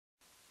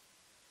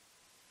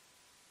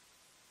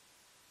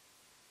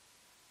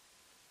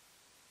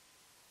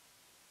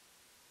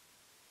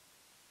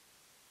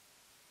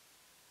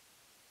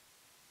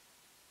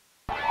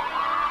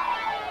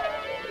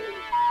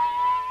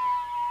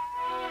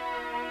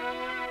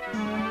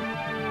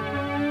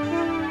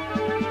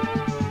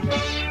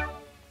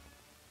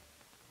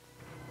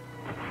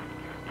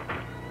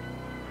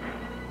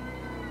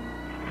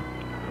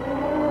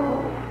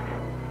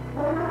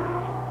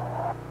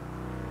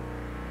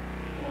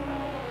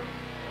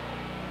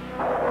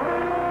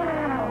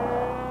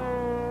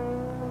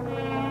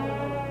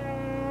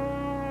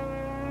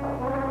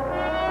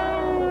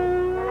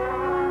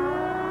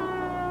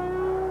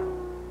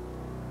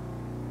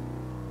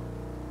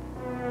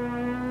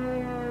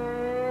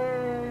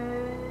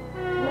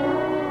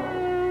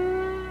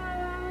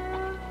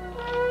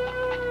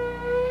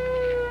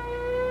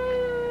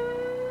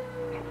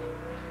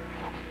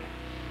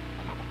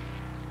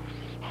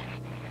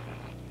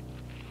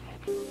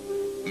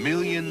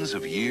Millions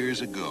of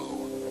years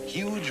ago,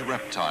 huge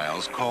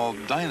reptiles called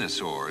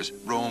dinosaurs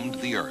roamed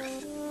the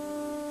earth.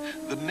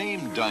 The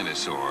name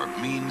dinosaur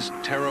means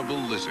terrible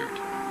lizard.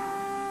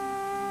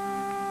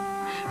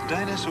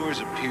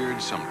 Dinosaurs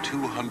appeared some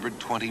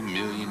 220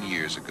 million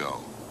years ago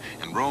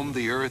and roamed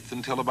the earth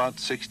until about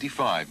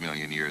 65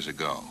 million years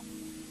ago.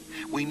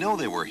 We know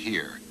they were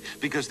here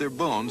because their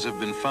bones have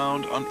been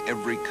found on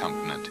every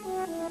continent.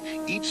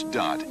 Each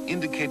dot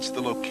indicates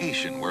the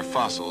location where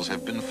fossils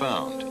have been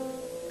found.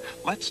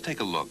 Let's take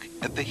a look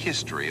at the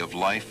history of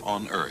life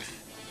on Earth.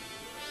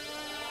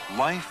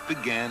 Life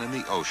began in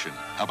the ocean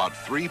about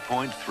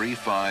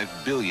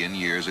 3.35 billion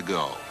years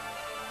ago.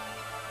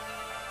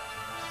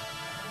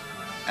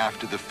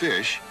 After the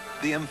fish,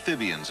 the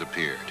amphibians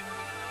appeared.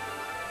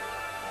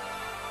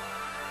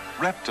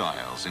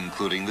 Reptiles,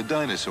 including the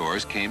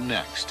dinosaurs, came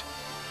next.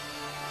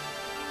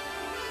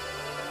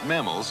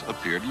 Mammals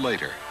appeared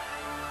later.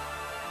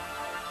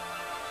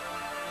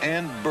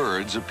 And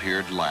birds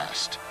appeared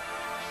last.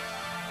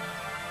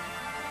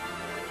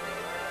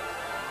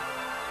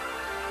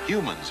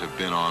 Humans have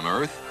been on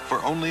Earth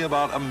for only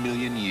about 1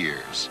 million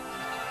years.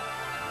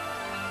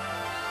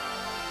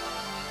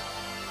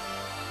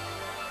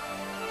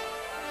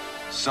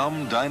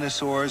 Some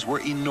dinosaurs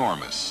were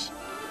enormous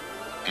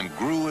and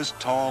grew as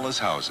tall as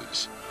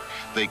houses.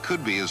 They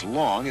could be as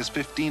long as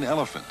 15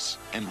 elephants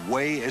and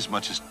weigh as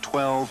much as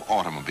 12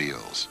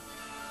 automobiles.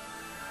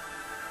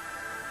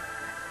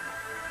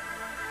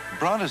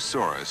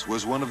 Brontosaurus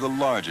was one of the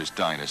largest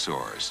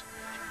dinosaurs.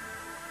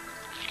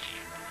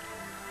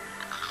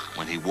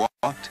 When he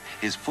walked,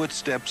 his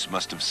footsteps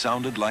must have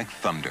sounded like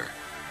thunder.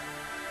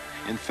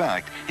 In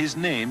fact, his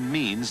name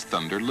means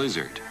thunder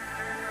lizard.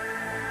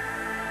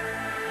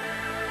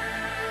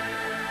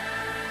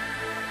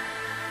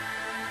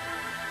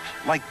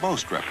 Like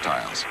most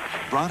reptiles,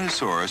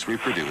 Brontosaurus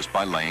reproduced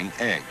by laying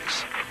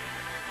eggs.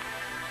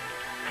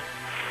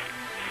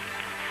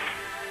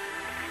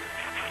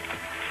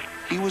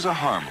 He was a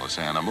harmless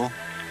animal.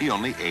 He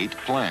only ate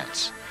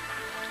plants.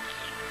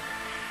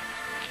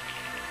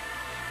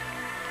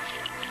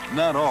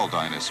 Not all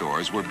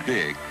dinosaurs were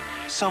big.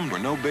 Some were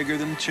no bigger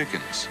than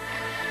chickens.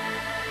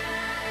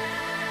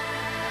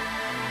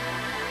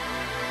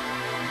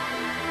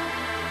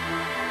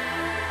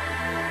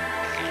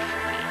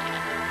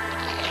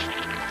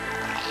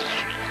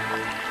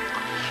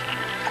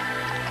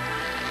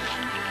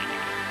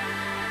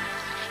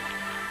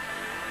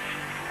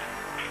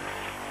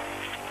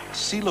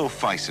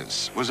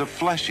 Coelophysis was a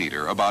flesh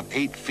eater about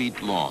 8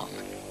 feet long.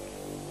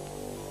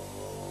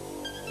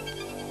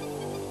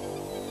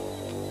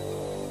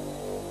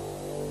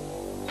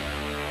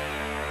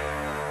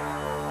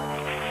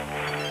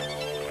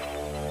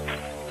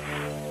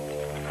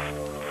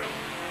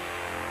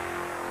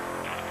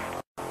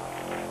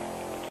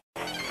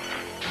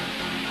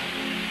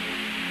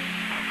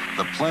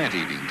 The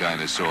plant-eating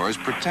dinosaurs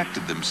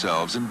protected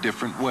themselves in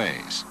different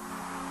ways.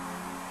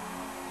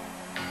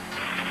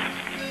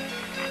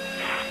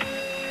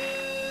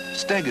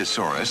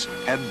 Stegosaurus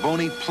had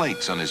bony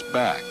plates on his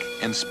back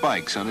and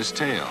spikes on his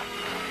tail.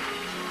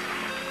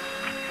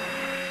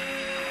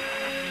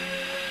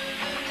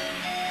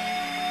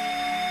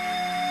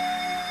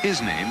 His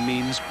name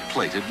means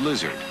plated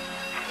lizard.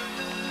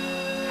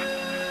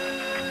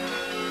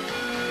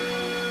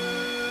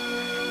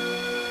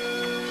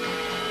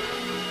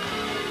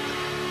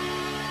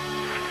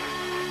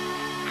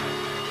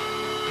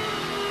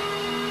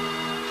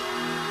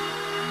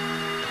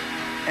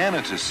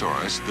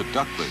 Anatosaurus, the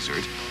duck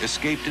lizard,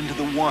 escaped into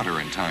the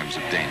water in times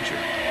of danger.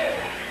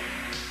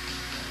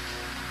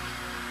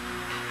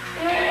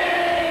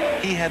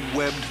 He had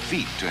webbed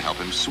feet to help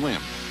him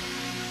swim.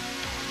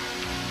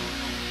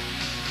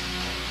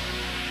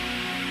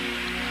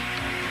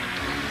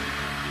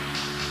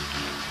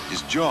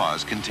 His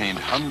jaws contained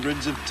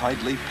hundreds of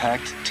tightly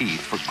packed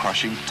teeth for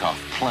crushing tough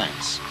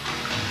plants.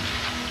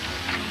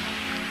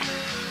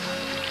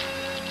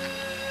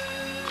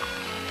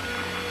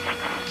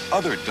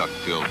 Other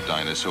duck-billed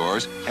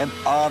dinosaurs had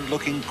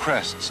odd-looking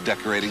crests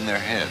decorating their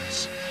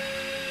heads.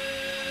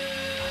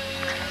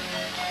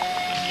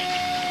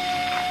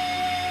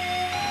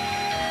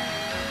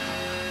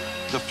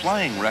 The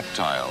flying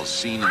reptiles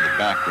seen in the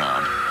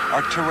background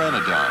are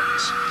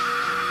pteranodons.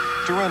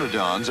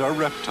 Pteranodons are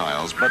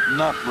reptiles, but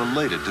not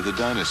related to the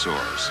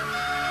dinosaurs.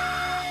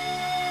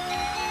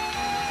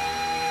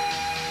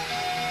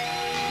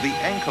 The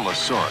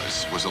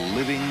Ankylosaurus was a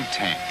living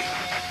tank.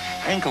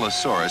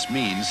 Ankylosaurus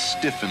means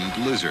stiffened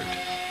lizard.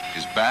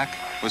 His back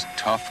was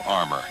tough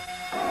armor.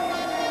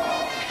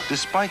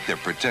 Despite their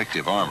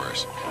protective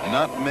armors,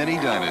 not many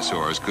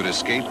dinosaurs could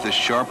escape the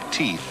sharp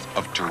teeth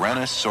of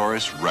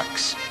Tyrannosaurus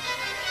rex.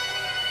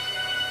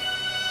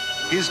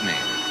 His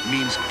name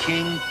means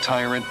King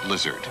Tyrant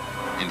Lizard,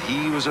 and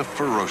he was a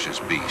ferocious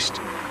beast.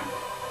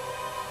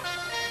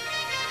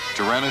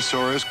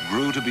 Tyrannosaurus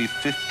grew to be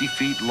 50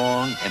 feet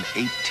long and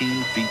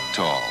 18 feet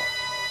tall.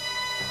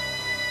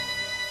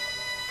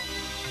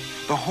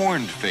 The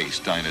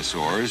horned-faced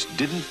dinosaurs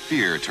didn't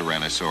fear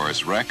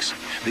Tyrannosaurus rex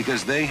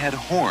because they had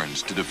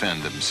horns to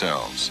defend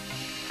themselves.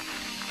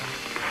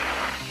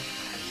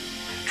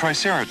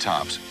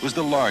 Triceratops was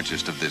the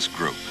largest of this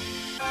group.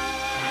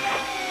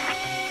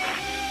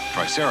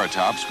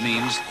 Triceratops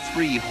means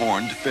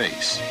three-horned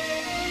face.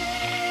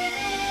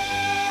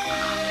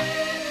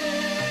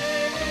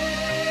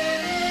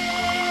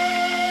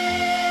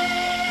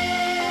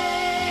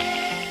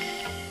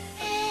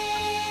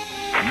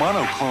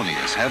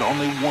 Monoclonius had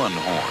only one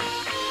horn.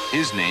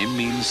 His name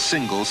means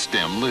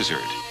single-stem lizard.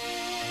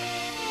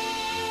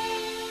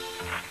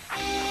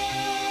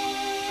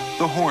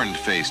 The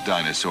horned-faced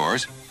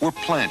dinosaurs were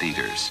plant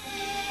eaters.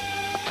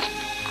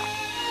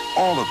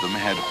 All of them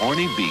had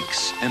horny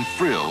beaks and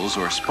frills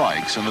or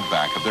spikes on the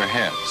back of their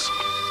heads.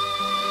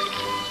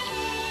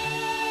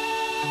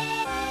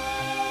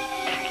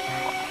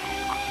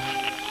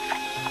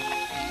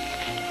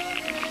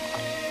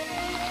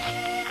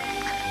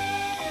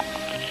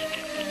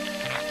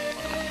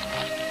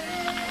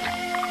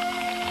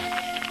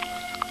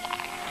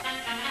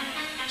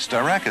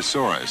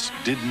 Styracosaurus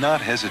did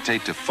not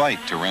hesitate to fight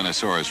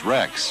Tyrannosaurus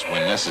rex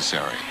when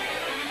necessary.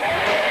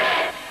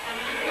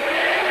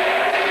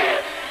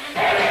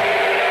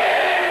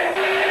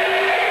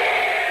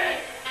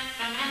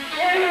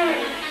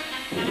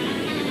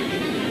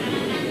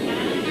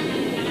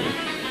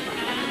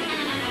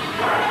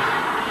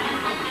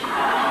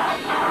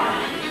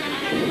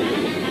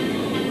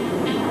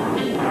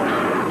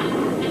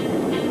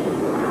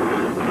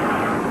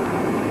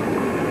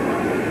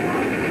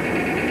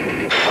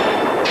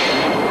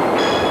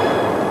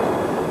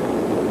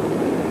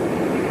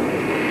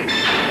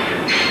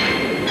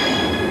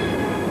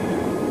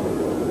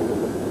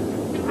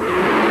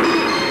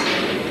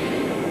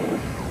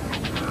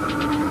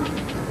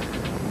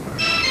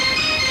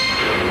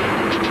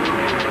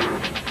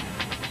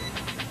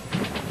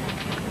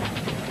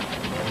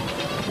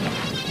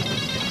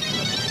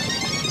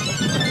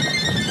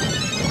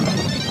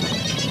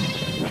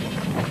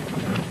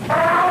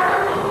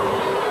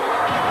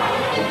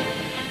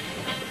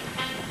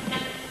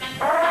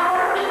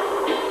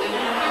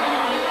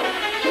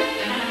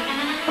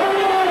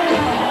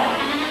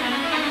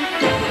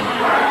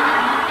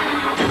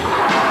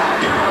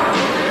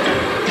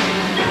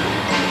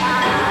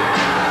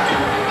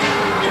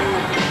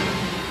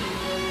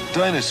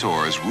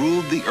 Dinosaurs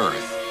ruled the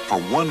Earth for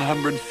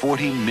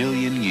 140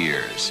 million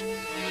years.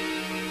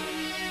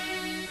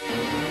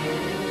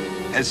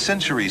 As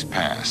centuries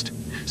passed,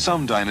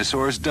 some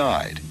dinosaurs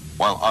died,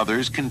 while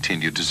others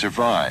continued to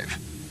survive.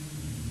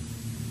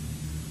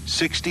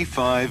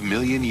 65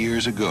 million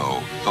years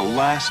ago, the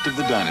last of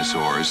the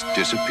dinosaurs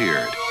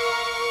disappeared.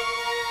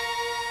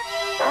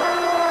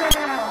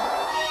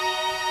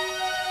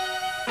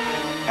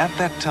 At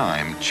that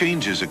time,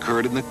 changes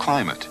occurred in the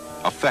climate,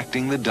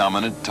 affecting the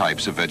dominant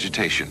types of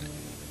vegetation.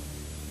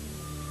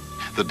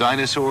 The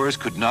dinosaurs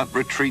could not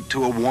retreat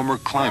to a warmer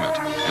climate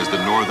as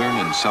the northern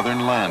and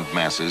southern land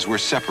masses were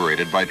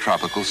separated by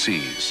tropical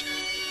seas.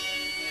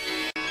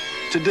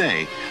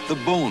 Today, the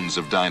bones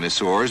of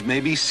dinosaurs may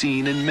be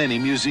seen in many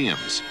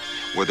museums,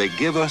 where they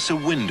give us a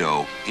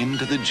window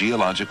into the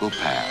geological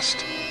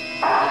past.